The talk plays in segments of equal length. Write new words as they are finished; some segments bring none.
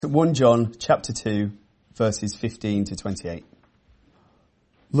1 John chapter 2 verses 15 to 28.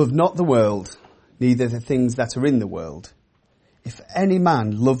 Love not the world, neither the things that are in the world. If any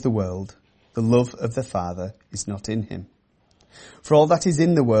man love the world, the love of the Father is not in him. For all that is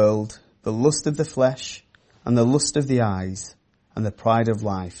in the world, the lust of the flesh, and the lust of the eyes, and the pride of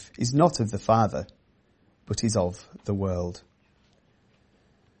life, is not of the Father, but is of the world.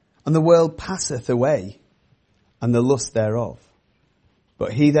 And the world passeth away, and the lust thereof.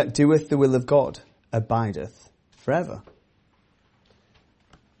 But he that doeth the will of God abideth forever.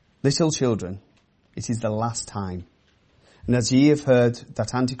 Little children, it is the last time. And as ye have heard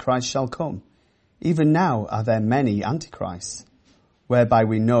that Antichrist shall come, even now are there many Antichrists, whereby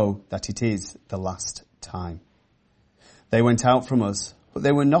we know that it is the last time. They went out from us, but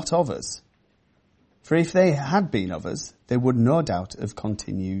they were not of us. For if they had been of us, they would no doubt have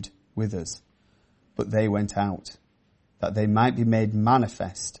continued with us. But they went out, that they might be made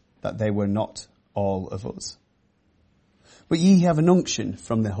manifest that they were not all of us. But ye have an unction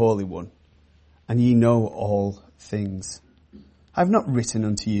from the Holy One, and ye know all things. I have not written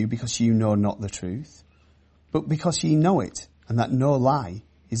unto you because you know not the truth, but because ye know it, and that no lie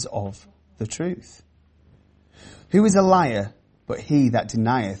is of the truth. Who is a liar but he that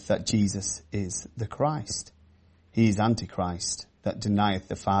denieth that Jesus is the Christ? He is Antichrist, that denieth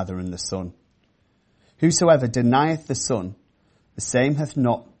the Father and the Son. Whosoever denieth the Son, the same hath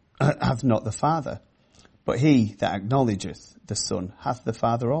not the Father, but he that acknowledgeth the Son hath the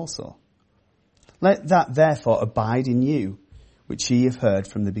Father also. Let that therefore abide in you, which ye have heard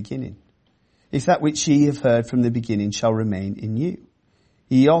from the beginning. If that which ye have heard from the beginning shall remain in you,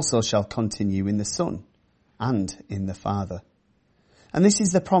 ye also shall continue in the Son, and in the Father. And this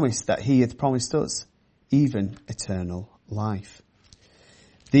is the promise that he hath promised us, even eternal life.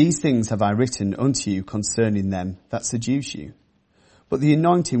 These things have I written unto you concerning them that seduce you. But the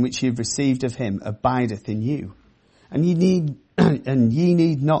anointing which ye have received of him abideth in you, and ye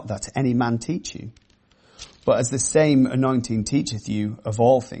need not that any man teach you. But as the same anointing teacheth you of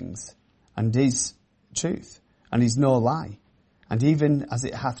all things, and is truth, and is no lie, and even as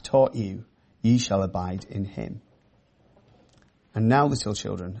it hath taught you, ye shall abide in him. And now, little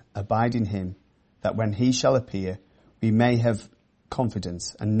children, abide in him, that when he shall appear, we may have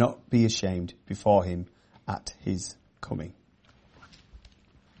confidence and not be ashamed before him at his coming.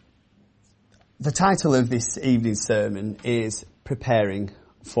 The title of this evening's sermon is Preparing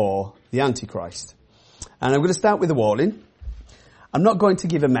for the Antichrist. And I'm going to start with a warning. I'm not going to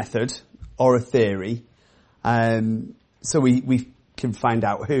give a method or a theory, so we can find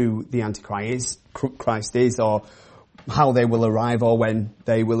out who the Antichrist is, or how they will arrive, or when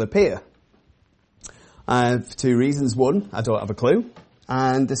they will appear. For two reasons. One, I don't have a clue.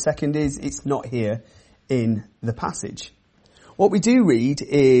 And the second is, it's not here in the passage. What we do read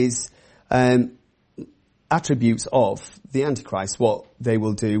is attributes of the Antichrist, what they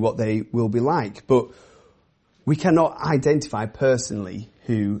will do, what they will be like. But we cannot identify personally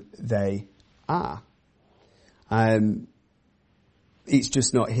who they are. It's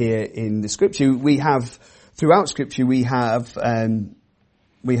just not here in the scripture. Throughout scripture, we have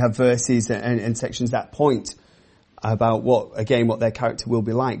verses and sections that point about what their character will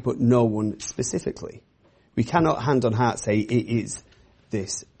be like, but no one specifically. We cannot hand on heart say it is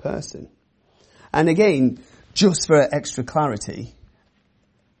this person. And again, just for extra clarity,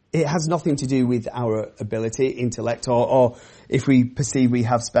 it has nothing to do with our ability, intellect, or if we perceive we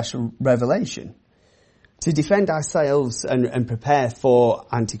have special revelation. To defend ourselves and prepare for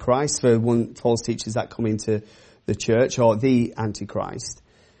Antichrist, for false teachers that come into the church, or the Antichrist,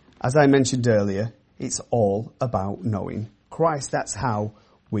 as I mentioned earlier, it's all about knowing Christ. That's how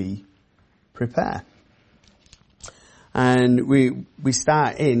we prepare. And we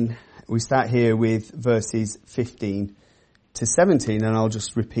start here with verses 15 to 17, and I'll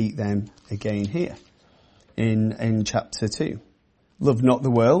just repeat them again here in chapter 2. Love not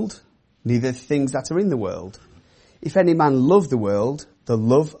the world, neither the things that are in the world. If any man love the world, the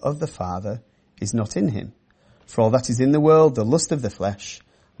love of the Father is not in him. For all that is in the world, the lust of the flesh,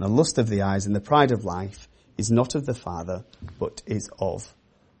 and the lust of the eyes, and the pride of life, is not of the Father, but is of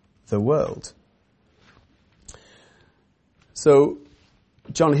the world. So,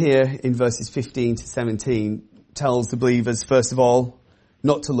 John here in verses 15 to 17 tells the believers, first of all,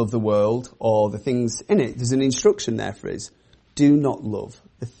 not to love the world or the things in it. There's an instruction there for us. Do not love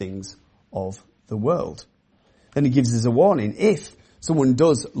the things of the world. Then he gives us a warning. If someone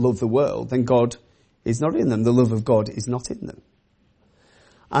does love the world, then God is not in them. The love of God is not in them.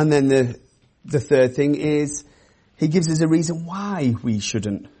 And then the third thing is, he gives us a reason why we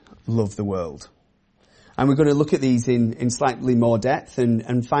shouldn't love the world. And we're going to look at these in slightly more depth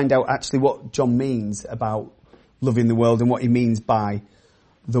and find out actually what John means about loving the world and what he means by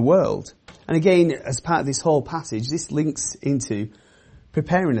the world. And again, as part of this whole passage, this links into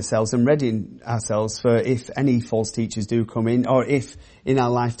preparing ourselves and readying ourselves for if any false teachers do come in, or if in our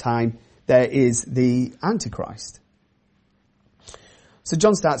lifetime there is the Antichrist. So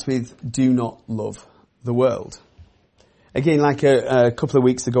John starts with, do not love the world. Again, like a couple of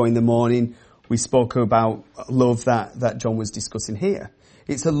weeks ago in the morning, we spoke about love that John was discussing here.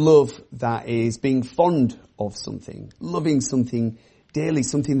 It's a love that is being fond of something, loving something dearly,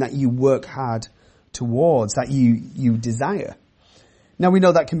 something that you work hard towards, that you desire. Now we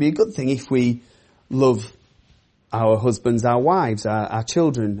know that can be a good thing if we love our husbands, our wives, our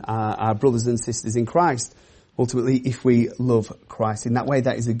children, our brothers and sisters in Christ. Ultimately, if we love Christ in that way,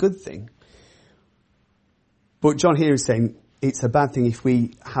 that is a good thing. But John here is saying it's a bad thing if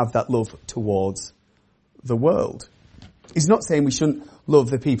we have that love towards the world. He's not saying we shouldn't love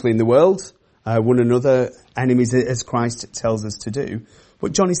the people in the world, one another, enemies, as Christ tells us to do.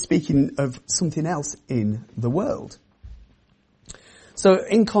 But John is speaking of something else in the world. So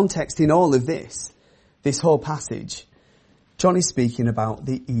in context, in all of this whole passage, John is speaking about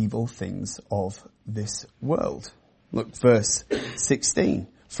the evil things of this world. Look, verse 16.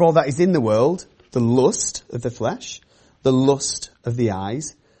 For all that is in the world, the lust of the flesh, the lust of the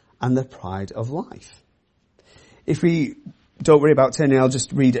eyes, and the pride of life. If we don't worry about turning, I'll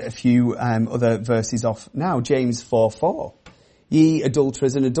just read a few other verses off now. James 4:4. Ye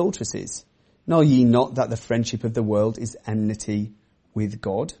adulterers and adulteresses, know ye not that the friendship of the world is enmity with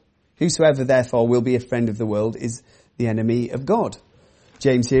God? Whosoever therefore will be a friend of the world is the enemy of God.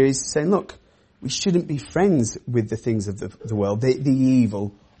 James here is saying, look, we shouldn't be friends with the things of the world, the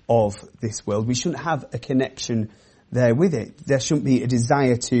evil of this world. We shouldn't have a connection there with it. There shouldn't be a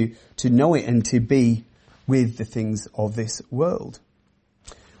desire to know it and to be with the things of this world.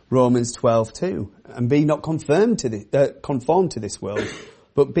 Romans 12:2. And be not conformed to this world,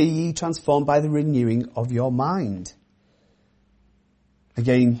 but be ye transformed by the renewing of your mind.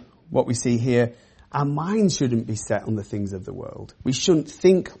 Again, what we see here, our minds shouldn't be set on the things of the world. We shouldn't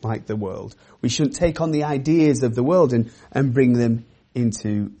think like the world. We shouldn't take on the ideas of the world and bring them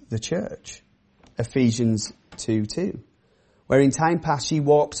into the church. Ephesians 2:2. Where in time past ye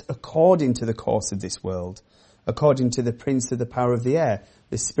walked according to the course of this world, according to the prince of the power of the air,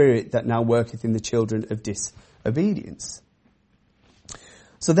 the spirit that now worketh in the children of disobedience.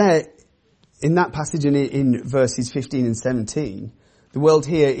 So there, in that passage in verses 15 and 17, the world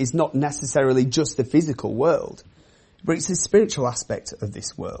here is not necessarily just the physical world, but it's the spiritual aspect of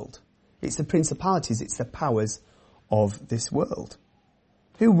this world. It's the principalities, it's the powers of this world.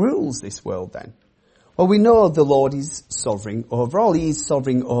 Who rules this world then? Well, we know the Lord is sovereign over all. He is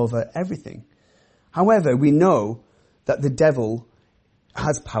sovereign over everything. However, we know that the devil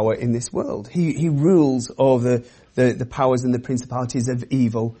has power in this world. He rules over the powers and the principalities of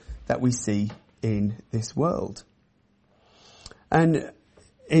evil that we see in this world. And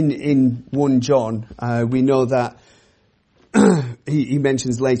in 1 John, we know that he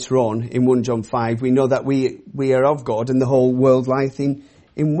mentions later on in 1 John 5, we know that we are of God and the whole world lieth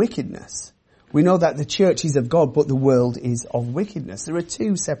in wickedness. We know that the church is of God, but the world is of wickedness. There are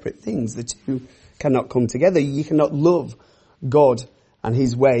two separate things. The two cannot come together. You cannot love God and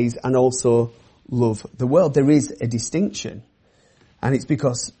his ways and also love the world. There is a distinction. And it's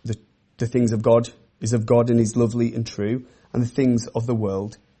because the things of God is of God and is lovely and true, and the things of the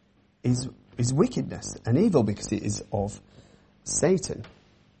world is wickedness and evil because it is of Satan.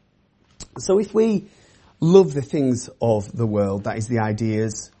 So if we love the things of the world, that is the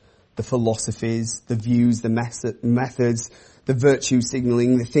ideas, the philosophies, the views, the methods, the virtue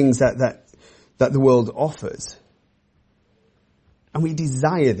signalling, the things that the world offers, and we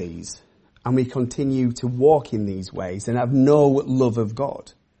desire these, and we continue to walk in these ways and have no love of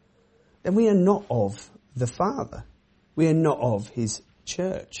God, then we are not of the Father. We are not of his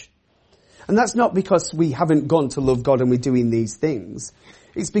church. And that's not because we haven't gone to love God and we're doing these things.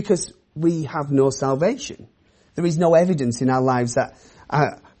 It's because we have no salvation. There is no evidence in our lives that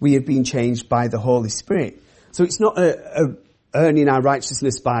we have been changed by the Holy Spirit. So it's not earning our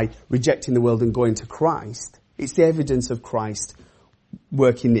righteousness by rejecting the world and going to Christ. It's the evidence of Christ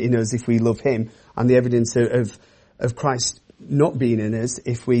working in us if we love him, and the evidence of Christ not being in us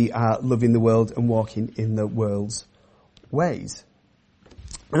if we are loving the world and walking in the world's ways.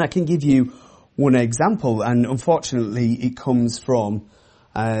 And I can give you one example, and unfortunately it comes from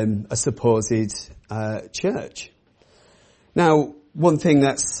a supposed church. Now, one thing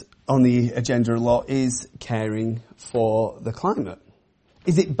that's on the agenda a lot is caring for the climate.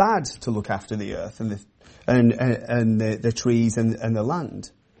 Is it bad to look after the earth and and the trees and the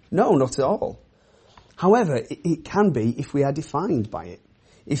land. No, not at all. However, it can be if we are defined by it.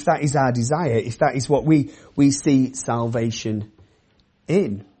 If that is our desire, if that is what we see salvation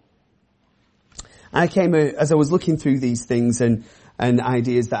in. I came, as I was looking through these things and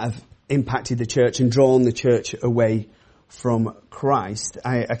ideas that have impacted the church and drawn the church away from Christ,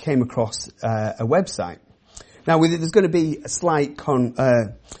 I came across a website. Now, there's going to be a slight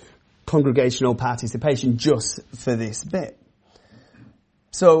congregational participation just for this bit.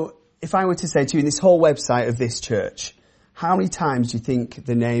 So, if I were to say to you, in this whole website of this church, how many times do you think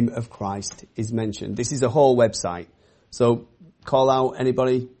the name of Christ is mentioned? This is a whole website. So, call out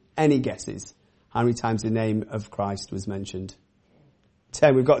anybody, any guesses? How many times the name of Christ was mentioned?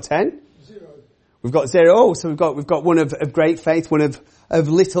 10. We've got 10? 0. We've got 0. Oh, so we've got one of great faith, one of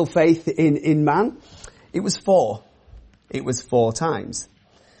little faith in man. It was 4. It was 4 times.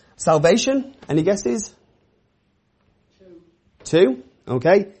 Salvation, any guesses? 2.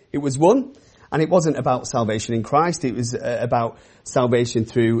 Okay. It was 1. And it wasn't about salvation in Christ. It was about salvation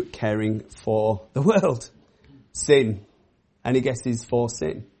through caring for the world. Sin. Any guesses for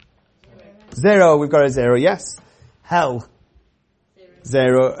sin? 0. We've got a 0. Yes. Hell.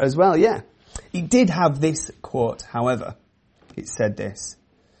 0 as well. Yeah. It did have this quote, however. It said this: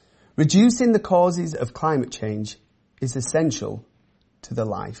 reducing the causes of climate change is essential to the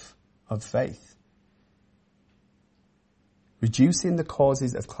life of faith. Reducing the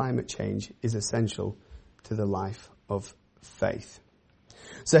causes of climate change is essential to the life of faith.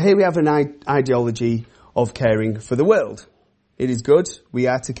 So here we have an ideology of caring for the world. It is good. We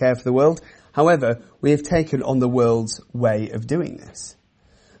are to care for the world. However, we have taken on the world's way of doing this.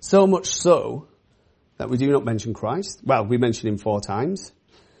 So much so that we do not mention Christ. Well, we mention him 4 times.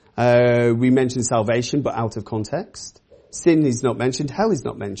 We mention salvation, but out of context. Sin is not mentioned. Hell is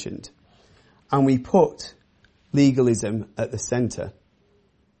not mentioned. And we put legalism at the centre.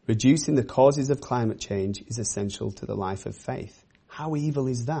 Reducing the causes of climate change is essential to the life of faith. How evil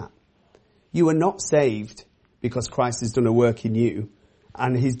is that? You are not saved because Christ has done a work in you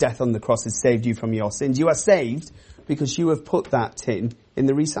and his death on the cross has saved you from your sins. You are saved because you have put that tin in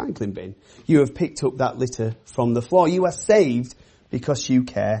the recycling bin. You have picked up that litter from the floor. You are saved because you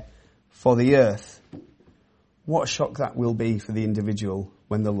care for the earth. What a shock that will be for the individual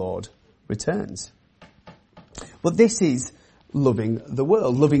when the Lord returns. But this is loving the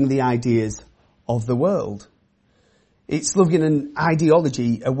world, loving the ideas of the world. It's loving an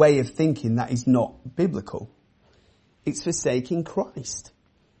ideology, a way of thinking that is not biblical. It's forsaking Christ.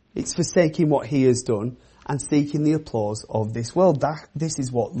 It's forsaking what he has done and seeking the applause of this world. This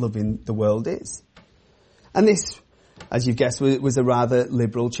is what loving the world is. And this, as you've guessed, was a rather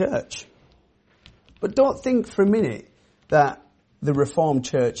liberal church. But don't think for a minute that the Reformed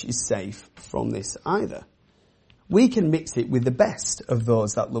Church is safe from this either. We can mix it with the best of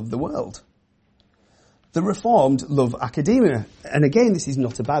those that love the world. The Reformed love academia. And again, this is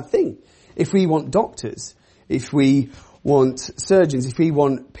not a bad thing. If we want doctors, if we want surgeons, if we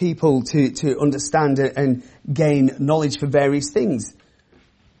want people to understand and gain knowledge for various things,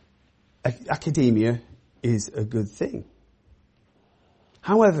 academia is a good thing.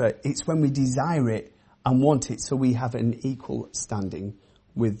 However, it's when we desire it and want it so we have an equal standing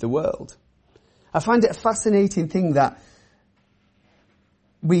with the world. I find it a fascinating thing that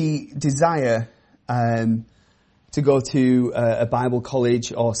we desire to go to a Bible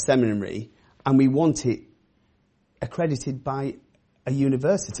college or seminary and we want it accredited by a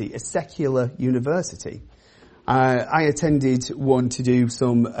university, a secular university. I attended one to do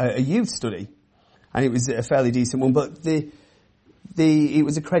a youth study and it was a fairly decent one, but it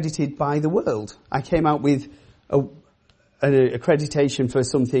was accredited by the world. I came out with an accreditation for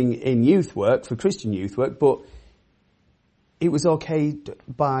something in youth work, for Christian youth work, but it was okayed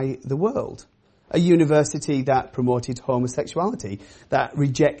by the world. A university that promoted homosexuality, that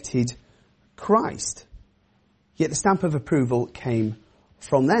rejected Christ. Yet the stamp of approval came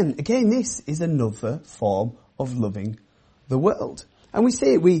from them. Again, this is another form of loving the world. And we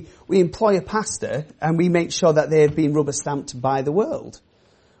see it, we employ a pastor and we make sure that they have been rubber stamped by the world.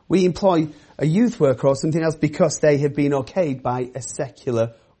 We employ a youth worker or something else because they have been okayed by a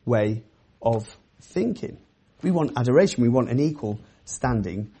secular way of thinking. We want adoration. We want an equal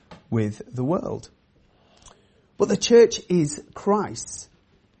standing with the world. But the church is Christ's.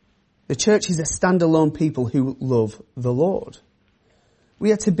 The church is a standalone people who love the Lord.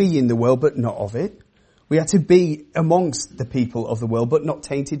 We are to be in the world, but not of it. We are to be amongst the people of the world, but not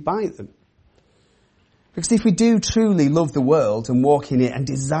tainted by them. Because if we do truly love the world and walk in it and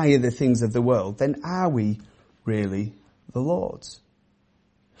desire the things of the world, then are we really the Lord's?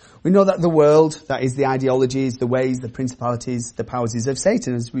 We know that the world, that is the ideologies, the ways, the principalities, the powers is of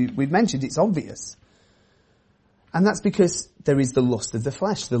Satan, as we've mentioned, it's obvious. And that's because there is the lust of the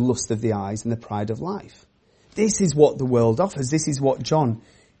flesh, the lust of the eyes, and the pride of life. This is what the world offers. This is what John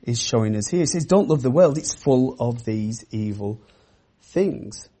is showing us here. He says, don't love the world. It's full of these evil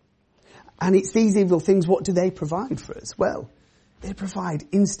things. And it's these evil things, what do they provide for us? Well, they provide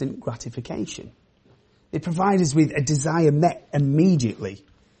instant gratification. They provide us with a desire met immediately.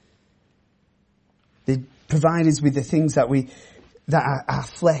 They provide us with the things that our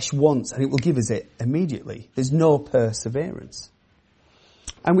flesh wants, and it will give us it immediately. There's no perseverance.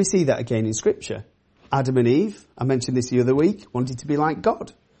 And we see that again in Scripture. Adam and Eve, I mentioned this the other week, wanted to be like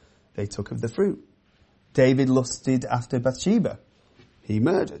God. They took of the fruit. David lusted after Bathsheba. He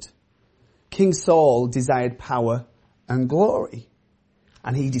murdered. King Saul desired power and glory.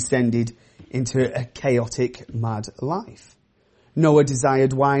 And he descended into a chaotic, mad life. Noah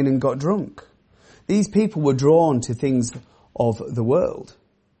desired wine and got drunk. These people were drawn to things of the world.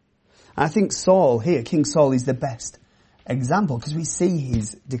 And I think Saul here, King Saul, is the best example because we see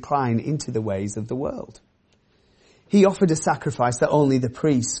his decline into the ways of the world. He offered a sacrifice that only the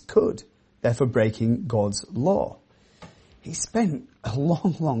priests could, therefore breaking God's law. He spent a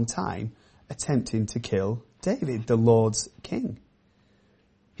long, long time attempting to kill David, the Lord's king.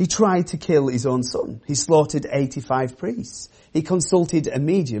 He tried to kill his own son. He slaughtered 85 priests. He consulted a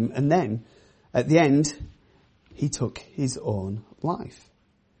medium, and then, at the end, he took his own life.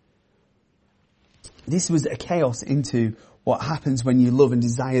 This was a chaos into what happens when you love and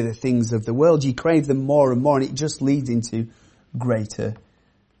desire the things of the world. You crave them more and more, and it just leads into greater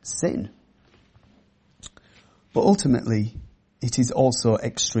sin. But ultimately, it is also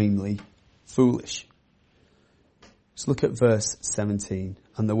extremely foolish. Let's look at verse 17.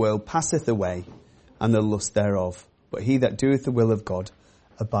 And the world passeth away, and the lust thereof. But he that doeth the will of God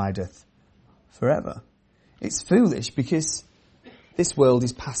abideth forever. It's foolish because this world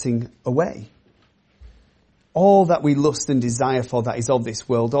is passing away. All that we lust and desire for that is of this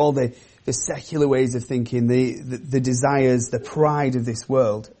world, all the secular ways of thinking, the desires, the pride of this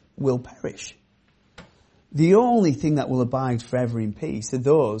world will perish. The only thing that will abide forever in peace are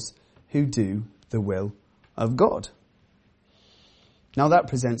those who do the will of God. Now that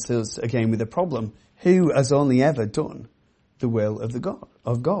presents us again with a problem. Who has only ever done the will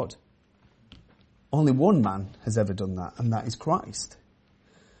of God? Only one man has ever done that, and that is Christ.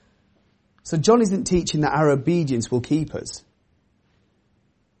 So John isn't teaching that our obedience will keep us.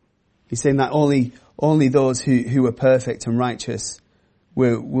 He's saying that only those who are perfect and righteous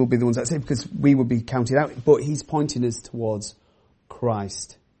will be the ones that say, because we will be counted out. But he's pointing us towards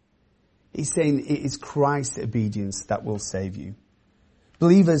Christ. He's saying it is Christ's obedience that will save you.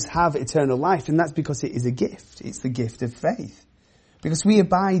 Believers have eternal life, and that's because it is a gift. It's the gift of faith. Because we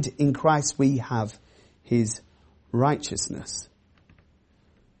abide in Christ, we have his righteousness.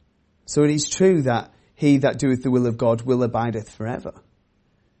 So it is true that he that doeth the will of God will abideth forever.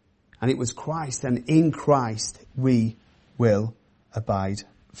 And it was Christ, and in Christ we will abide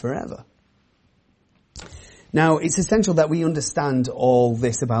forever. Now, it's essential that we understand all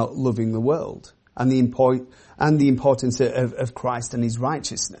this about loving the world and the importance of Christ and his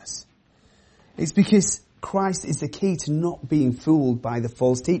righteousness. It's because Christ is the key to not being fooled by the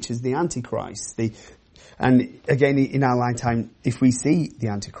false teachers, the Antichrist. And again, in our lifetime, if we see the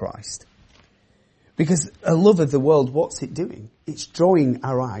Antichrist. Because a love of the world, what's it doing? It's drawing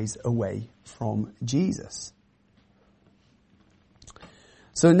our eyes away from Jesus.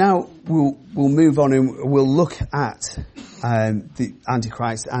 So now we'll move on and we'll look at the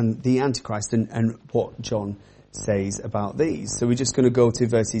Antichrist and what John says about these. So we're just going to go to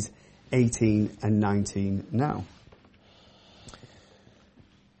verses 18 and 19 now.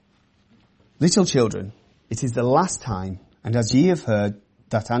 Little children, it is the last time, and as ye have heard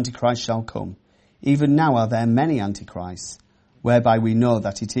that Antichrist shall come, even now are there many Antichrists, whereby we know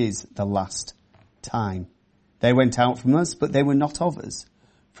that it is the last time. They went out from us, but they were not of us.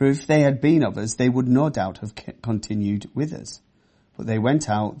 For if they had been of us, they would no doubt have continued with us. But they went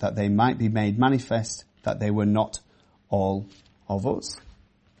out that they might be made manifest that they were not all of us.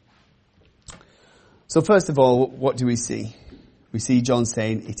 So first of all, what do we see? We see John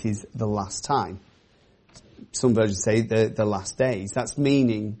saying it is the last time. Some versions say the last days. That's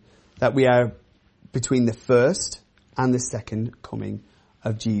meaning that we are between the first and the second coming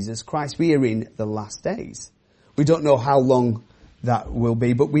of Jesus Christ. We are in the last days. We don't know how long that will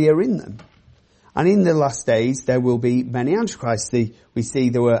be, but we are in them. And in the last days, there will be many antichrists. We see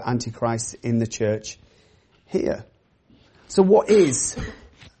there were antichrists in the church here. So what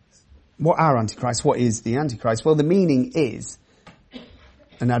are antichrists? What is the antichrist? Well, the meaning is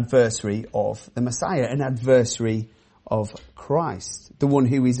an adversary of the Messiah, an adversary of Christ, the one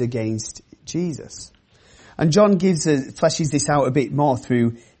who is against Jesus. And John fleshes this out a bit more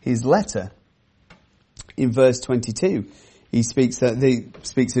through his letter. In verse 22, he speaks of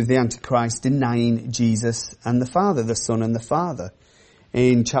the Antichrist denying Jesus and the Father, the Son and the Father.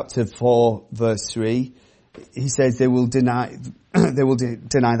 In chapter 4, verse 3, he says they will deny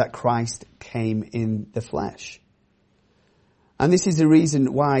that Christ came in the flesh. And this is the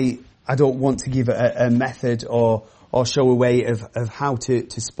reason why I don't want to give a method or show a way of how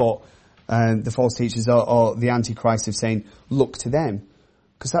to spot the false teachers or the Antichrist, of saying, look to them.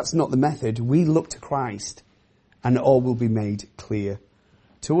 Because that's not the method. We look to Christ and all will be made clear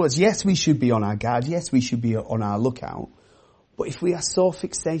to us. Yes, we should be on our guard. Yes, we should be on our lookout. But if we are so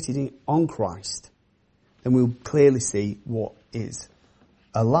fixated on Christ, then we'll clearly see what is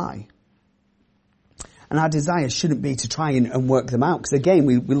a lie. And our desire shouldn't be to try and work them out. Because again,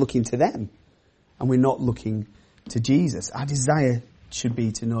 we're looking to them. And we're not looking to Jesus. Our desire should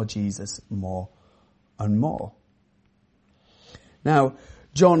be to know Jesus more and more. Now,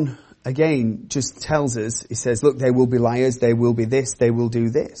 John, again, just tells us, he says, look, they will be liars, they will be this, they will do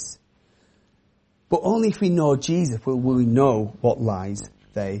this. But only if we know Jesus will we know what lies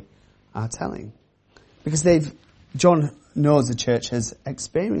they are telling. Because John knows the church has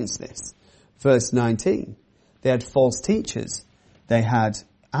experienced this. Verse 19, they had false teachers. They had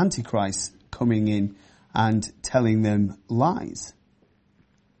Antichrist coming in and telling them lies.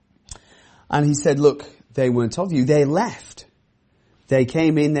 And he said, look, they weren't of you. They left. They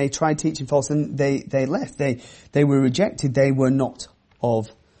came in, they tried teaching false, and they left. They were rejected. They were not of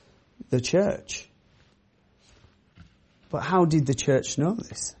the church. But how did the church know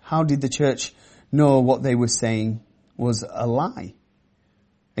this? How did the church know what they were saying was a lie?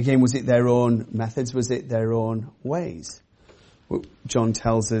 Again, was it their own methods? Was it their own ways? Well, John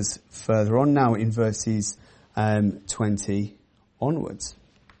tells us further on now in verses 20 onwards.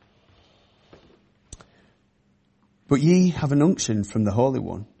 But ye have an unction from the Holy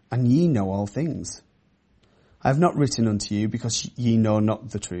One, and ye know all things. I have not written unto you because ye know not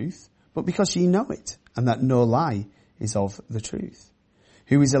the truth, but because ye know it, and that no lie is of the truth.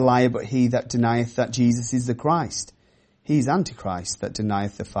 Who is a liar but he that denieth that Jesus is the Christ? He is Antichrist that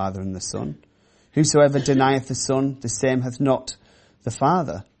denieth the Father and the Son. Whosoever denieth the Son, the same hath not the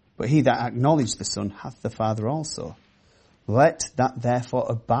Father, but he that acknowledgeth the Son hath the Father also. Let that therefore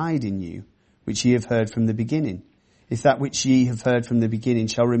abide in you, which ye have heard from the beginning. If that which ye have heard from the beginning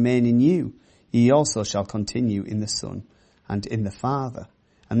shall remain in you, ye also shall continue in the Son and in the Father.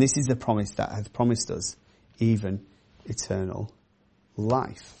 And this is the promise that hath promised us, even eternal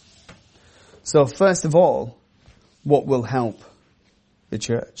life. So first of all, what will help the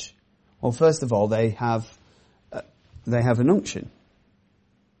church? Well, first of all, they have an unction.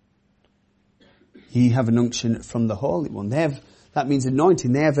 Ye have an unction from the Holy One. That means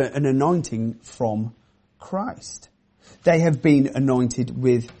anointing. They have an anointing from Christ. They have been anointed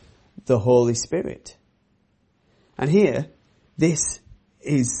with the Holy Spirit. And here, this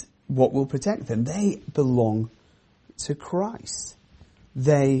is what will protect them. They belong to Christ.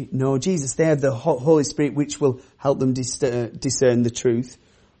 They know Jesus. They have the Holy Spirit which will help them discern the truth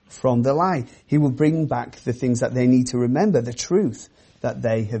from the lie. He will bring back the things that they need to remember, the truth that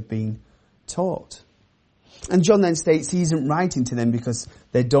they have been taught. And John then states he isn't writing to them because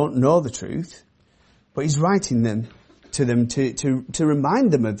they don't know the truth, but he's writing to them to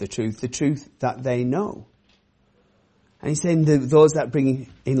remind them of the truth that they know. And he's saying that those that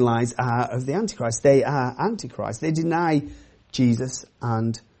bring in lies are of the Antichrist. They are Antichrist. They deny Jesus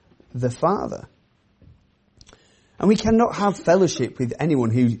and the Father. And we cannot have fellowship with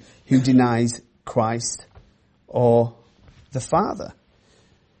anyone who denies Christ or the Father.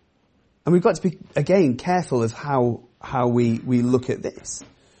 And we've got to be, again, careful of how we look at this.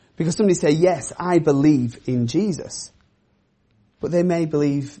 Because somebody say, yes, I believe in Jesus. But they may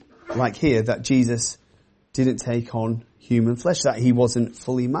believe, like here, that Jesus didn't take on human flesh, that he wasn't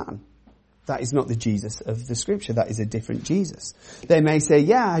fully man. That is not the Jesus of the Scripture. That is a different Jesus. They may say,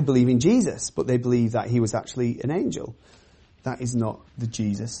 yeah, I believe in Jesus, but they believe that he was actually an angel. That is not the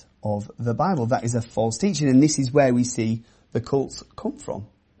Jesus of the Bible. That is a false teaching, and this is where we see the cults come from.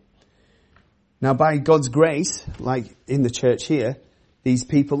 Now, by God's grace, like in the church here, these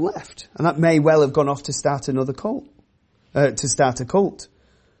people left. And that may well have gone off to start another cult, but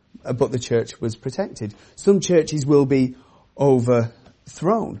the church was protected. Some churches will be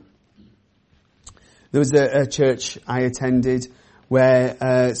overthrown. There was a church I attended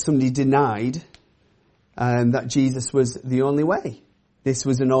where somebody denied that Jesus was the only way. This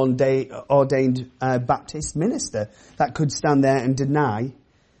was an ordained Baptist minister that could stand there and deny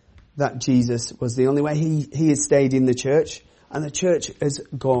that Jesus was the only way. He has stayed in the church, and the church has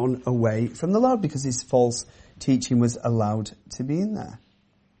gone away from the Lord because his false teaching was allowed to be in there.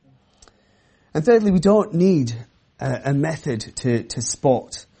 And thirdly, we don't need a method to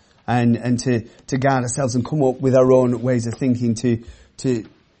spot and to guard ourselves and come up with our own ways of thinking to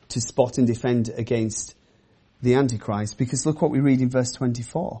spot and defend against the Antichrist. Because look what we read in verse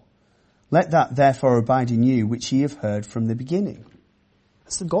 24. Let that therefore abide in you which ye have heard from the beginning.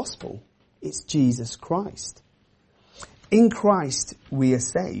 That's the gospel. It's Jesus Christ. In Christ we are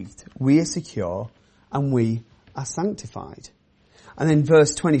saved, we are secure, and we are sanctified. And then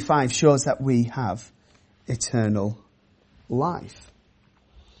verse 25 shows that we have eternal life.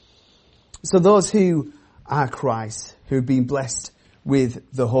 So those who are Christ, who have been blessed with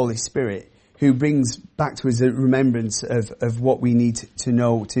the Holy Spirit, who brings back to us a remembrance of what we need to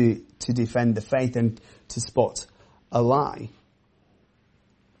know to defend the faith and to spot a lie.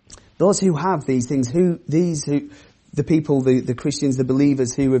 Those who have these things, the people, the Christians, the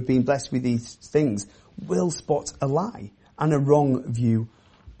believers who have been blessed with these things will spot a lie and a wrong view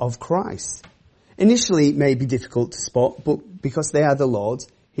of Christ. Initially it may be difficult to spot, but because they are the Lord's,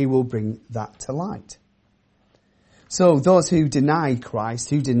 he will bring that to light. So those who deny Christ,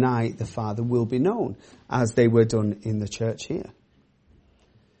 who deny the Father, will be known as they were done in the church here.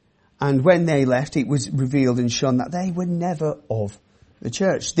 And when they left, it was revealed and shown that they were never of the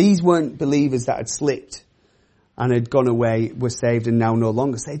church. These weren't believers that had slipped and had gone away, were saved and now no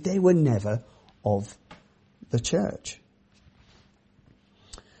longer saved. They were never of the church.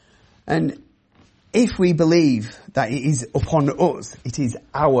 And if we believe that it is upon us, it is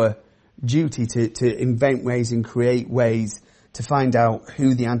our duty to invent ways and create ways to find out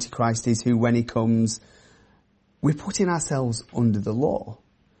who the Antichrist is, who when he comes, we're putting ourselves under the law.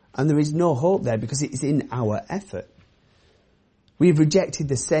 And there is no hope there because it is in our effort. We have rejected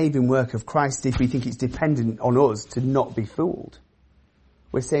the saving work of Christ if we think it's dependent on us to not be fooled.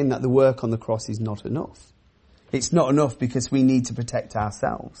 We're saying that the work on the cross is not enough. It's not enough because we need to protect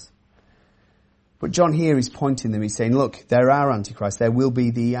ourselves. But John here is pointing them. He's saying, look, there are antichrists. There will be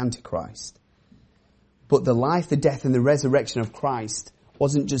the Antichrist. But the life, the death and the resurrection of Christ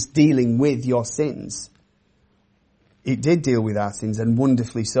wasn't just dealing with your sins. It did deal with our sins, and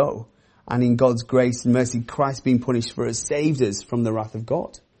wonderfully so. And in God's grace and mercy, Christ being punished for us saved us from the wrath of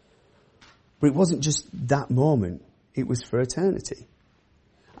God. But it wasn't just that moment. It was for eternity.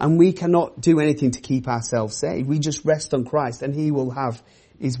 And we cannot do anything to keep ourselves saved. We just rest on Christ and he will have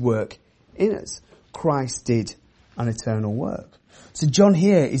his work in us. Christ did an eternal work. So John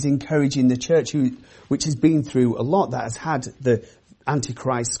here is encouraging the church which has been through a lot, that has had the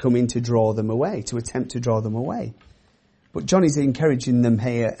Antichrist come in to draw them away, to attempt to draw them away. But John is encouraging them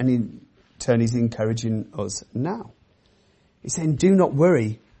here, and in turn he's encouraging us now. He's saying, do not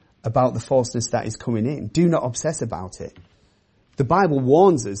worry about the falseness that is coming in. Do not obsess about it. The Bible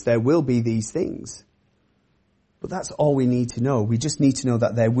warns us there will be these things. But that's all we need to know. We just need to know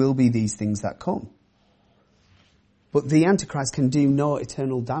that there will be these things that come. But the Antichrist can do no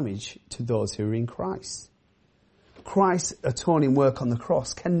eternal damage to those who are in Christ. Christ's atoning work on the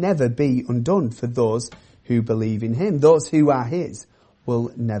cross can never be undone for those who believe in him. Those who are his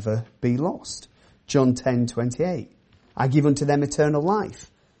will never be lost. John 10:28. I give unto them eternal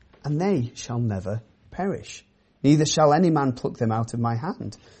life, and they shall never perish. Neither shall any man pluck them out of my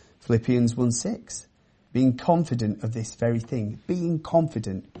hand. Philippians 1:6. Being confident of this very thing. Being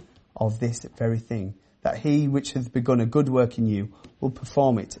confident of this very thing. That he which hath begun a good work in you will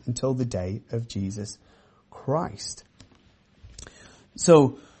perform it until the day of Jesus Christ.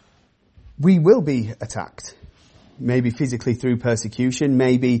 So, we will be attacked. Maybe physically through persecution,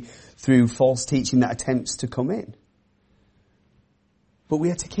 maybe through false teaching that attempts to come in. But we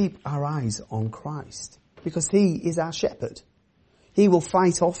have to keep our eyes on Christ, because he is our shepherd. He will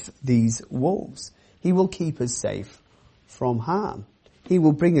fight off these wolves. He will keep us safe from harm. He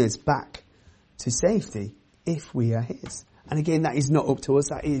will bring us back to safety if we are his. And again, that is not up to us.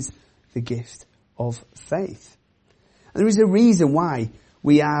 That is the gift of faith. And there is a reason why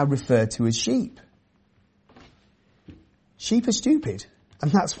we are referred to as sheep. Sheep are stupid,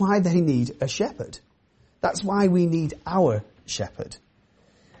 and that's why they need a shepherd. That's why we need our shepherd.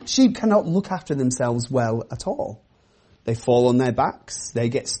 Sheep cannot look after themselves well at all. They fall on their backs, they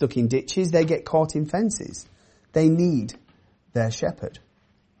get stuck in ditches, they get caught in fences. They need their shepherd.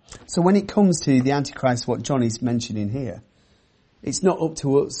 So when it comes to the Antichrist, what John is mentioning here, it's not up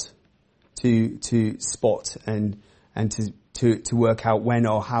to us to spot and to work out when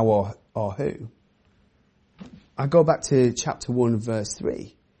or how or who. I go back to chapter 1 verse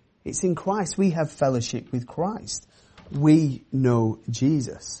 3. It's in Christ. We have fellowship with Christ. We know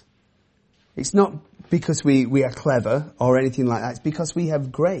Jesus. It's not because we are clever or anything like that. It's because we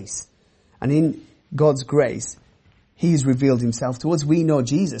have grace. And in God's grace, he has revealed himself to us. We know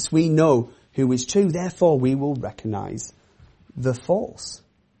Jesus. We know who is true. Therefore, we will recognize the false.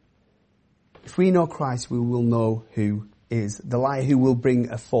 If we know Christ, we will know who is the liar, who will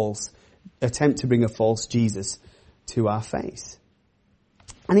attempt to bring a false Jesus to our face.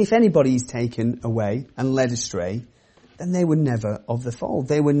 And if anybody is taken away and led astray, then they were never of the fold.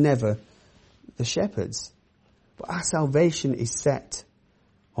 They were never the shepherds. But our salvation is set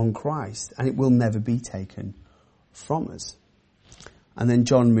on Christ, and it will never be taken from us. And then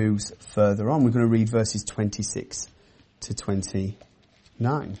John moves further on. We're going to read verses 26 to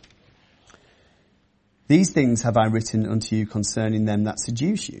 29. These things have I written unto you concerning them that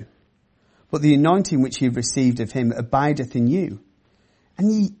seduce you. But the anointing which ye have received of him abideth in you. And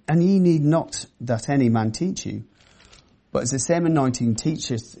ye need not that any man teach you. But as the same anointing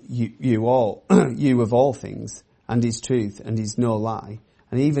teacheth you all, you of all things, and is truth, and is no lie,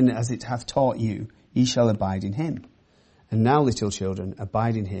 and even as it hath taught you, ye shall abide in him. And now, little children,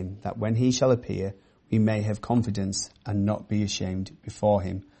 abide in him, that when he shall appear, we may have confidence and not be ashamed before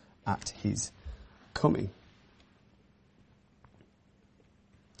him at his coming.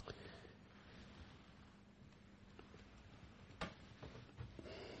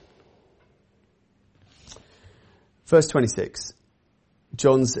 Verse 26,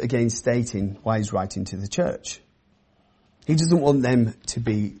 John's again stating why he's writing to the church. He doesn't want them to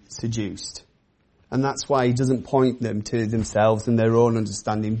be seduced. And that's why he doesn't point them to themselves and their own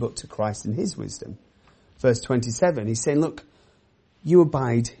understanding, but to Christ and his wisdom. Verse 27, he's saying, look, you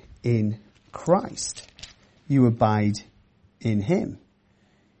abide in Christ. You abide in him.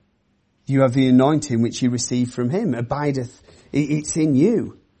 You have the anointing which you receive from him. Abideth, it's in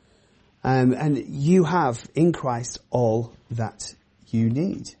you. And you have in Christ all that you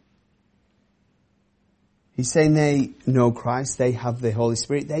need. He's saying they know Christ, they have the Holy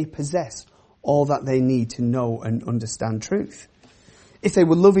Spirit, they possess all that they need to know and understand truth. If they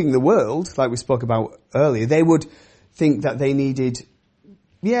were loving the world, like we spoke about earlier, they would think that they needed,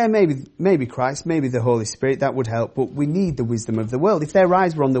 maybe Christ, maybe the Holy Spirit, that would help, but we need the wisdom of the world. If their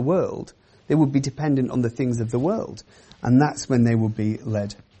eyes were on the world, they would be dependent on the things of the world, and that's when they would be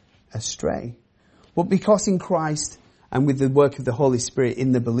led astray. But because in Christ and with the work of the Holy Spirit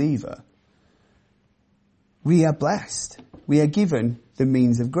in the believer, we are blessed. We are given the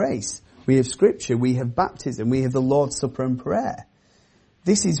means of grace. We have scripture, we have baptism, we have the Lord's Supper and prayer.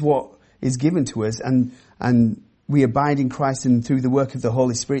 This is what is given to us, and we abide in Christ, and through the work of the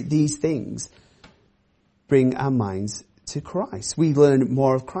Holy Spirit, these things bring our minds to Christ. We learn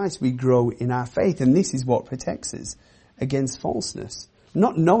more of Christ, we grow in our faith, and this is what protects us against falseness.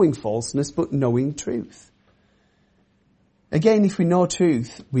 Not knowing falseness, but knowing truth. Again, if we know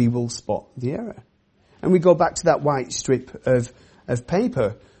truth, we will spot the error. And we go back to that white strip of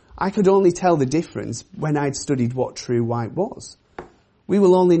paper. I could only tell the difference when I'd studied what true white was. We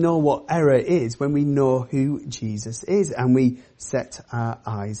will only know what error is when we know who Jesus is and we set our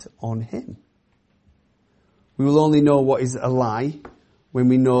eyes on him. We will only know what is a lie when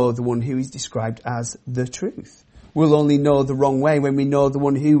we know the one who is described as the truth. We'll only know the wrong way when we know the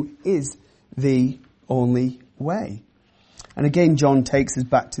one who is the only way. And again, John takes us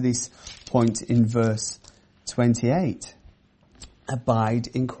back to this point in verse 28. Abide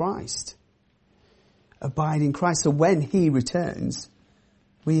in Christ. Abide in Christ. So when he returns,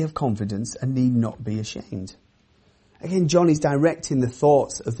 we have confidence and need not be ashamed. Again, John is directing the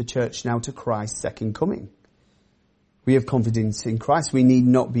thoughts of the church now to Christ's second coming. We have confidence in Christ. We need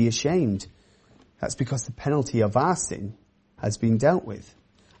not be ashamed. That's because the penalty of our sin has been dealt with.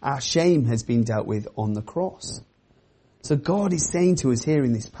 Our shame has been dealt with on the cross. So God is saying to us here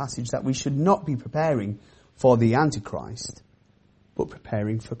in this passage that we should not be preparing for the Antichrist, but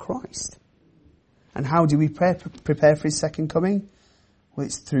preparing for Christ. And how do we prepare for his second coming? Well,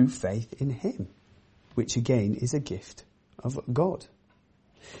 it's through faith in him, which again is a gift of God.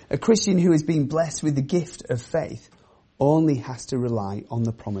 A Christian who has been blessed with the gift of faith only has to rely on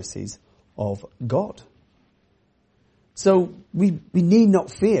the promises of God. So we need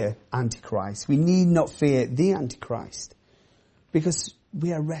not fear Antichrist. We need not fear the Antichrist because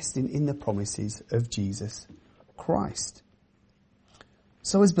we are resting in the promises of Jesus Christ.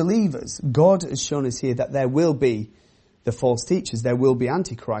 So as believers, God has shown us here that there will be the false teachers, there will be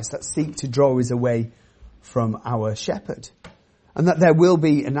Antichrists that seek to draw us away from our shepherd. And that there will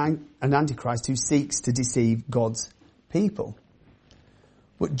be an Antichrist who seeks to deceive God's people.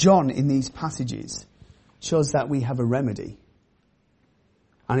 But John, in these passages, shows that we have a remedy.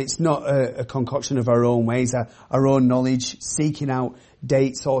 And it's not a concoction of our own ways, our own knowledge, seeking out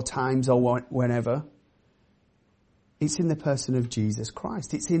dates or times or whenever. It's in the person of Jesus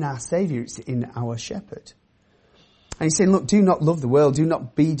Christ. It's in our Saviour. It's in our Shepherd. And he's saying, look, do not love the world. Do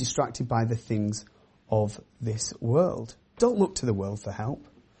not be distracted by the things of this world. Don't look to the world for help.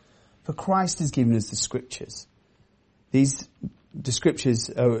 For Christ has given us the Scriptures. The Scriptures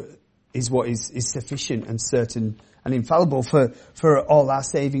is what is sufficient and certain and infallible for all our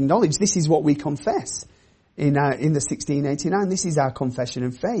saving knowledge. This is what we confess in the 1689. This is our confession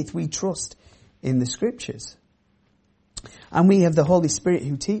of faith. We trust in the Scriptures. And we have the Holy Spirit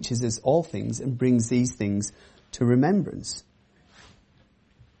who teaches us all things and brings these things to remembrance.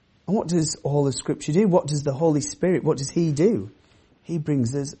 And what does all of Scripture do? What does the Holy Spirit, what does He do? He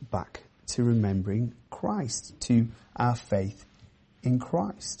brings us back to remembering Christ, to our faith in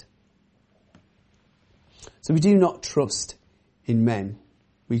Christ. So we do not trust in men.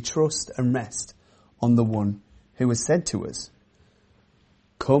 We trust and rest on the one who has said to us,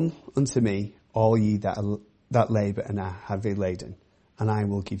 "Come unto me, all ye that labour and are heavy laden, and I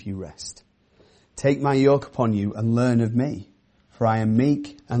will give you rest. Take my yoke upon you and learn of me, for I am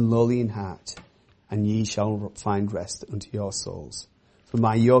meek and lowly in heart, and ye shall find rest unto your souls. For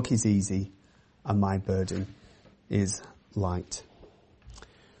my yoke is easy and my burden is light."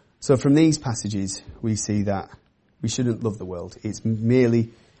 So from these passages, we see that we shouldn't love the world. It's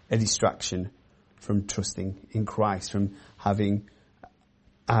merely a distraction from trusting in Christ, from having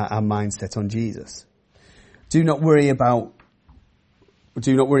our mind set on Jesus. Do not worry in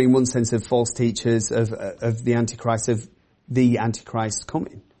one sense of false teachers, of the Antichrist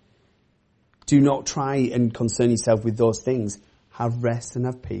coming. Do not try and concern yourself with those things. Have rest and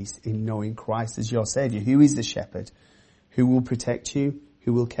have peace in knowing Christ as your Saviour, who is the Shepherd, who will protect you,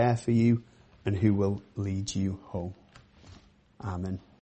 who will care for you, and who will lead you home. Amen.